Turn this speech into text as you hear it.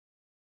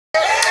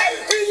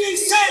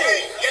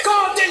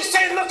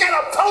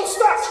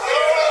poster.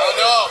 Oh,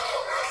 no.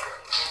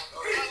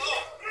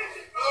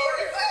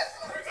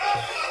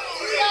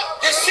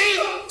 You see,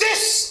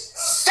 this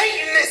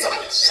Satanism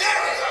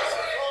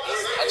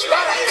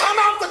gotta come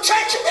out the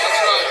churches.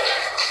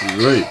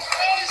 Right.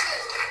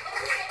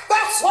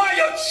 That's why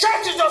your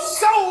churches are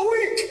so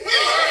weak.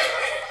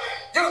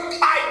 You're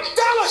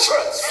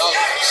idolatrous.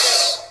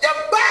 You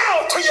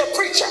bow to your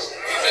preacher.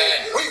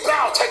 We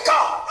bow to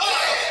God.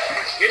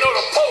 You know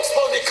the Pope's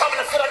supposed to be coming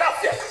to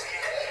Philadelphia.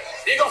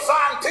 You're going to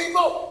find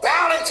people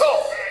bowing to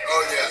him.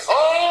 Oh, yes.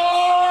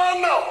 Oh,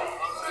 no.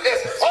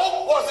 If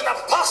Pope was an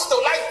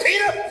apostle like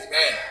Peter,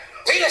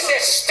 Peter said,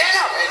 stand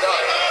up.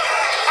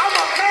 I'm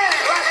a man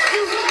like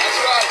you. That's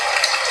right.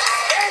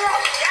 Stand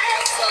up.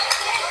 Yes.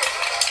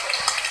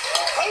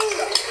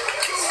 Hallelujah.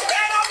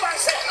 Stand up, I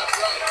said.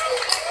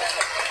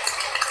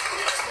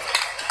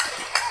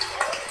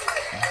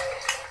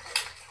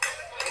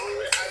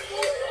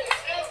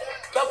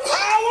 The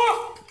power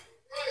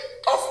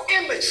of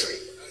imagery.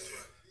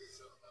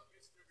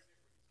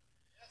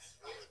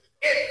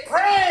 It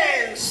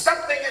brands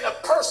something in a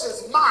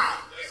person's mind.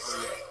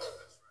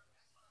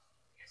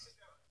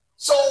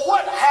 So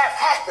what have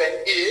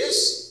happened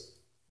is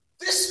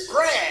this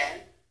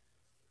brand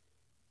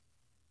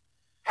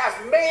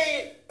have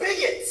made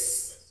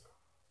bigots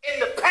in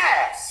the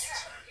past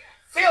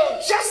feel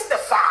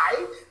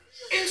justified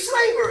in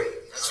slavery.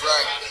 That's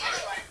right.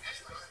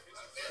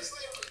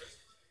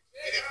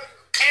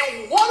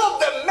 And one of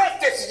the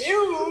methods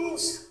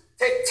used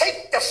to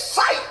take the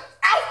fight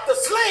out the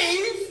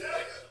slave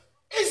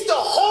is to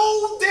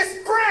hold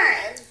this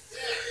brand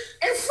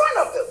in front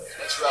of them.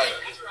 That's right.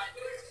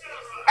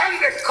 And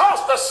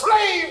because the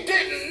slave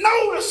didn't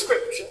know the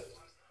scripture,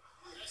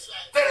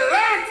 the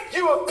learned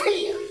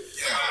European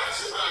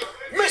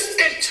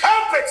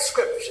misinterpret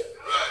scripture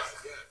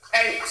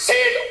and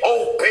said,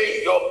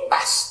 obey your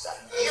master.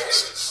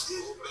 That's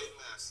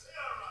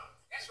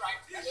right.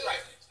 That's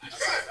right.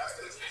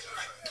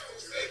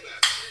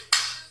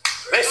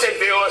 Listen,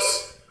 viewers,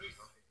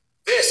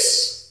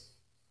 this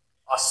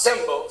are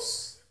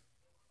symbols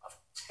of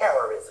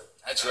terrorism.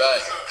 That's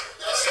right.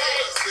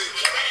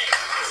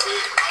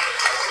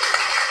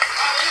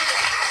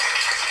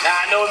 Now,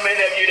 I know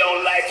many of you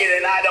don't like it,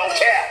 and I don't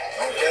care.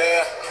 Don't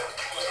care.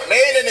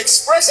 Made and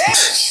expressed.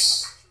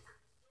 These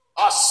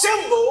are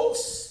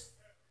symbols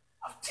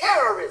of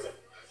terrorism.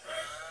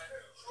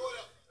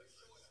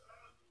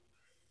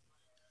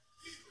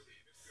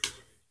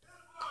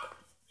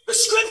 The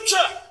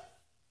scripture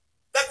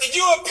that the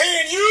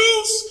European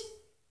used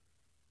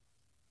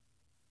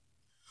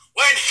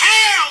when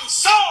Ham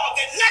saw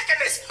the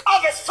nakedness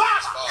of his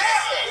father.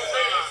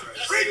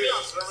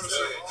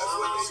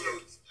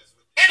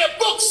 And the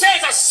book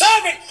says, a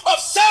servant of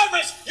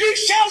servants you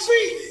shall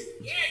be.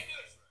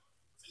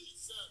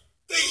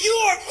 The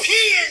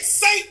European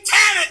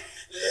satanic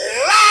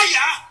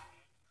liar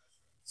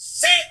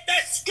said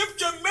that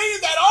scripture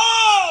means that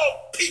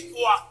all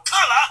people of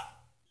color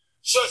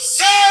should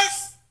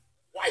serve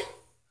white.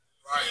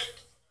 Right.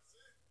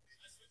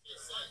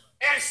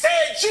 And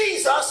said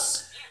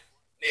Jesus,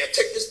 now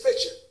take this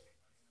picture,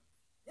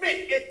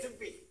 meant it to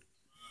be.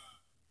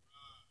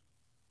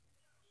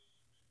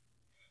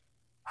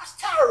 That's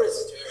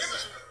terrorism.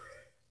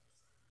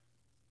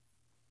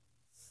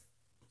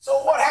 So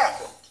what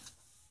happened?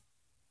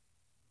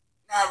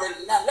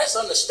 Now let's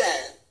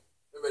understand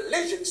the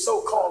religion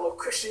so-called of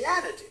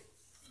Christianity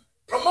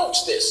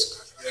promotes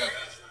this. Yeah.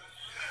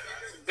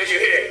 Did you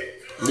hear?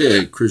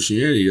 Yeah,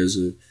 Christianity as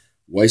a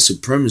white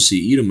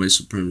supremacy, Edomite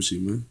supremacy,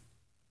 man.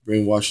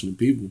 Brainwashing the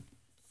people.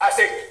 I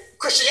said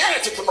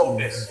Christianity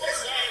promotes this.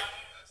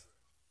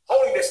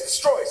 Holiness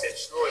destroys it.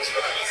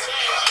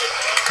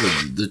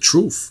 The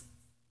truth.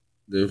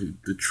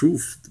 The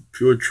truth. The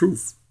pure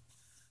truth.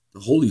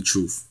 The holy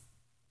truth.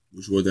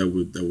 Which was that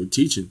we're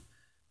teaching.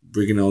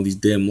 Breaking all these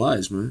damn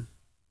lies, man.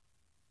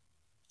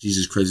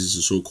 Jesus Christ is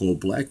a so-called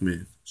black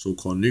man.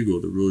 So-called Negro.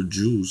 The real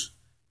Jews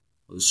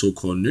are the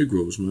so-called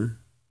Negroes, man.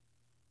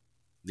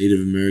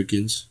 Native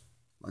Americans.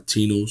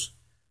 Latinos.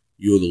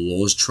 You are the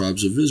lost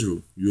tribes of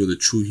Israel. You are the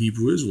true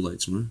Hebrew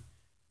Israelites, man.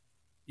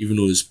 Even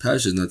though this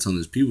pastor is not telling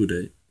his people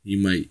that,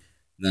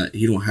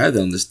 he don't have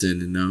that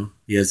understanding now.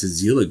 He has the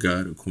zeal of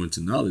God according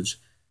to knowledge.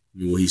 I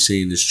mean, what he's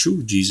saying is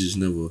true. Jesus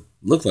never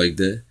looked like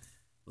that.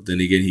 But then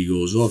again, he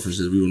goes off and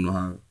says, we don't know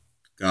how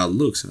God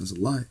looks. And that's a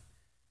lie.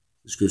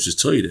 The scriptures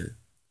tell you that.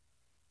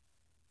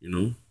 You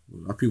know,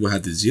 our people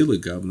have the zeal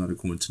of God, but not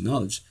according to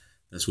knowledge.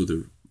 That's where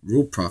the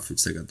real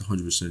prophets that got the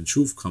 100%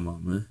 truth come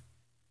out, man.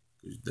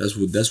 That's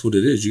what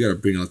it is. You got to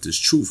bring out this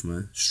truth,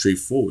 man.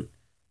 Straightforward.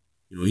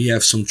 You know, he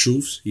has some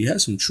truths. He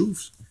has some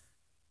truths.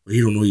 But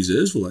he don't know he's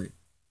an Israelite.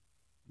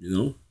 You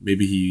know,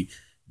 maybe he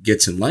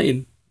gets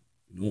enlightened.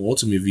 You know,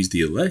 ultimately, if he's the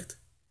elect,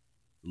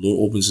 the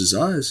Lord opens his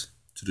eyes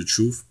to the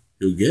truth.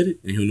 He'll get it,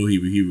 and he'll know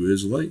he's a Hebrew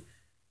Israelite,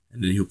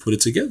 and then he'll put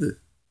it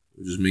together.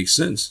 It just makes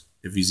sense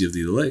if he's of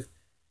the elect.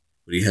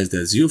 But he has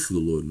that zeal for the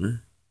Lord,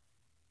 man.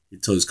 He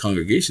tells his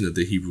congregation that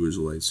they're Hebrew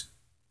Israelites.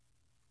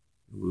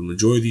 Well, the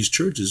majority of these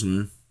churches,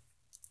 man,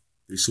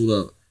 they sold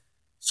out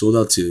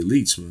to the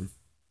elites, man.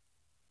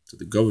 to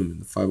the government,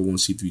 the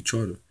 501c3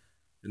 charter.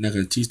 They're not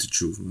gonna teach the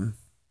truth, man.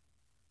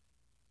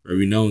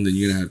 Every now and then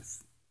you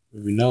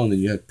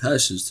have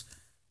pastors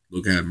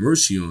Lord have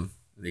mercy on,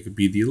 and they could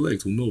be the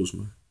elect. Who knows,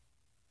 man?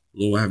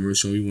 Lord have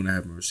mercy on. We want to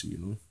have mercy, you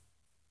know.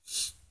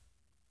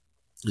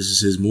 This is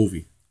his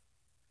movie.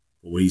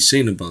 But what he's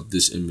saying about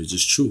this image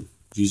is true.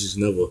 Jesus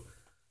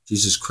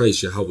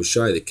Christ, Yahweh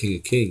Shai, the King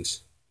of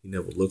Kings, he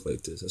never looked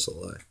like this. That's a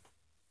lie.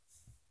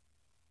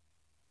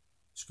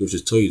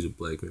 Scriptures tell you he's a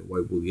black man,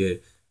 white woolly hair,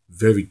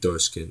 very dark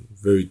skin,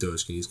 very dark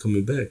skin. He's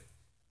coming back.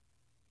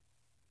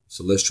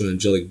 Celestial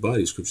angelic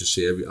body. Scriptures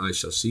say every eye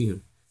shall see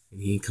him,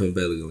 and he ain't coming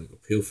back looking like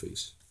a pale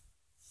face.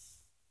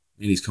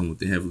 And he's coming with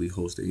the heavenly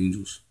host of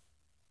angels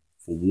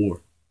for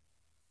war,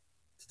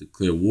 to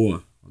declare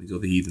war on these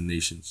other heathen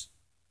nations,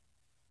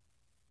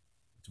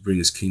 to bring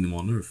his kingdom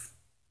on earth.